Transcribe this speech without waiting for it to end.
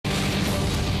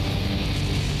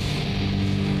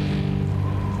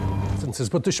differences,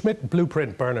 but the Schmidt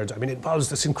blueprint, Bernard, I mean, involves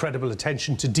this incredible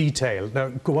attention to detail. Now,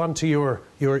 go on to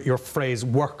your phrase,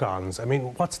 work-ons. I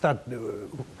mean, what's that?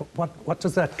 What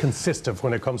does that consist of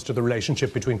when it comes to the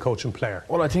relationship between coach and player?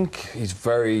 Well, I think he's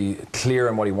very clear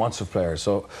in what he wants of players.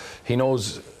 So he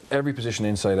knows every position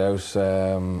inside out,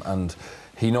 and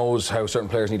he knows how certain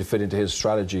players need to fit into his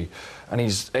strategy, and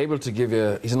he's able to give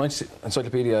you. He's a nice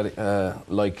encyclopedia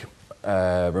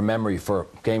memory for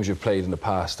games you've played in the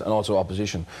past and also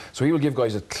opposition. So he will give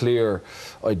guys a clear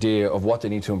idea of what they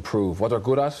need to improve, what they're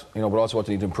good at, you know, but also what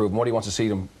they need to improve, and what he wants to see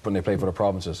them when they play for the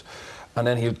provinces. And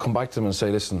then he'll come back to them and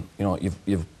say, listen, you know,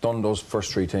 you've done those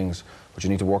first 3 things, but you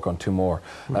need to work on 2 more.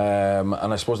 And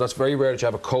I suppose that's very rare that you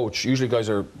have a coach. Usually guys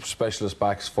are specialist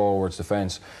backs, forwards,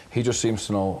 defence. He just seems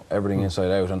to know everything inside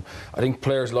out. And I think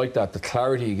players like that, the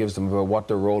clarity he gives them about what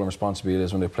their role and responsibility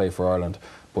is when they play for Ireland.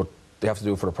 But they have to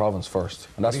do it for the province first.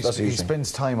 And that's he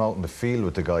spends time out in the field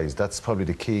with the guys. That's probably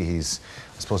the key. He's,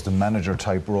 I suppose, the manager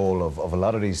type role of a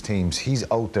lot of these teams. He's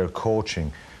out there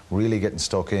coaching, really getting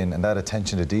stuck in, and that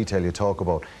attention to detail you talk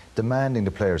about, demanding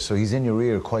the players. So he's in your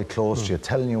ear quite close to you,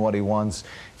 telling you what he wants.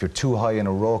 If you're too high in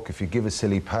a ruck, if you give a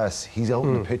silly pass, he's out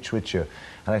on the pitch with you.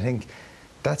 And I think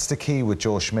that's the key with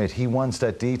Joe Schmidt. He wants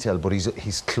that detail, but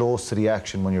he's close to the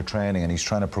action when you're training, and he's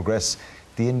trying to progress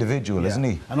the individual, isn't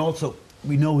he? And also,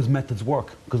 we know his methods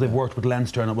work because they've worked with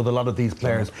Leinster and with a lot of these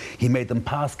players. He made them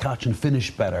pass, catch and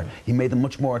finish better. He made them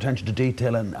much more attention to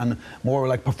detail and more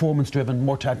like performance driven,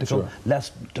 more tactical, less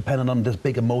dependent on this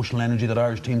big emotional energy that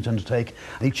Irish teams tend to take.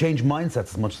 And he changed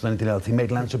mindsets as much as anything else. He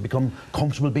made Leinster become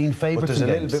comfortable being favourites. But there's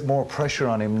a little bit more pressure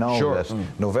on him now that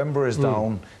November is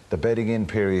down, the bedding in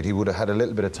period. He would have had a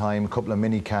little bit of time, a couple of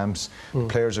mini camps.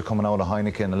 Players are coming out of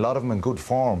Heineken, a lot of them in good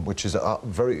form, which is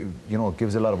very, you know,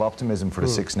 gives a lot of optimism for the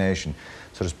Six Nation.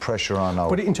 So there's pressure on now.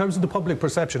 But in terms of the public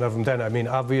perception of him then, I mean,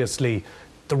 obviously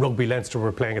the rugby Leinster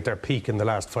were playing at their peak in the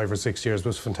last 5 or 6 years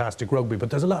was fantastic rugby, but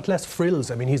there's a lot less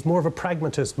frills. I mean, he's more of a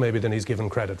pragmatist maybe than he's given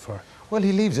credit for. Well,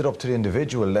 he leaves it up to the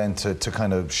individual then to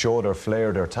kind of show their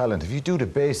flair, their talent. If you do the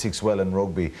basics well in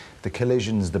rugby, the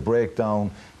collisions, the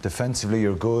breakdown, defensively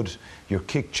you're good, your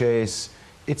kick chase,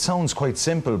 it sounds quite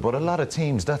simple, but a lot of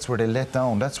teams, that's where they let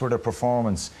down, that's where their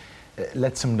performance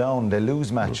lets them down, they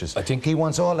lose matches. I think he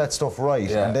wants all that stuff right,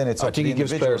 and then it's up to the individual. I think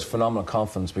he gives players phenomenal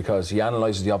confidence because he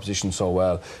analyses the opposition so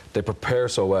well, they prepare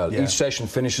so well. Each session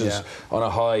finishes on a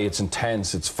high, it's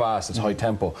intense, it's fast, it's high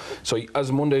tempo. So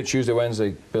as Monday, Tuesday,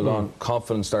 Wednesday build on,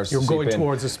 confidence starts to seep in. You're going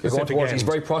towards a specific end. He's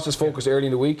very process focused early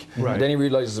in the week, and then he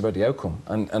realises about the outcome.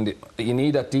 And you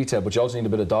need that detail, but you also need a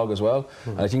bit of dog as well.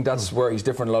 And I think that's where he's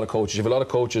different than a lot of coaches. You have a lot of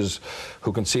coaches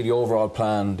who can see the overall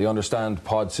plan, they understand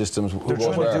pod systems. They're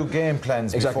trying to do game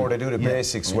plans before they do the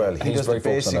basics well. He does the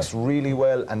basics really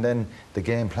well, and then the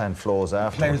game plan flows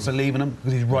after. Players are leaving him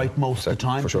because he's right most of the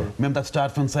time. For sure. Remember that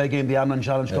Stade Francais game, the Alan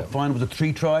Challenge Cup final, was it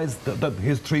 3 tries?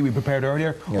 His 3 we prepared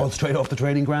earlier, all straight off the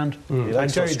training ground.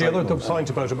 And Gerry, the other point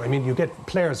about him, I mean, you get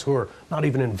players who are not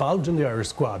even involved in the Irish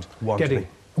squad getting.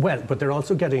 Well, but they're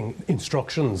also getting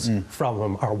instructions from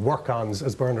him, or work-ons,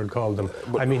 as Bernard called them.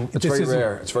 But I mean, it's very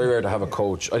rare. It's very rare to have a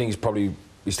coach. I think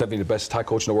he's definitely the best attack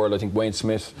coach in the world. I think Wayne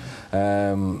Smith,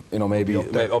 you know, maybe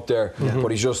up there.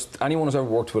 But he's just, anyone who's ever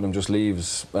worked with him just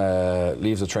leaves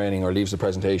the training or leaves the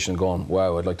presentation going,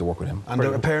 wow, I'd like to work with him. And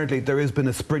apparently there has been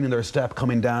a spring in their step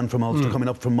coming down from Ulster, coming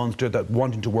up from Munster, that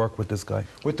wanting to work with this guy.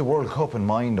 With the World Cup in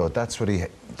mind, though, that's what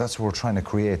we're trying to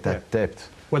create, that depth.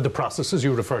 Well, the processes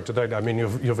you referred to there, I mean, you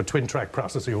have a twin-track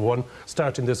process. You have one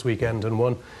starting this weekend and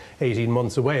one 18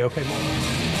 months away.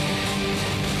 Okay.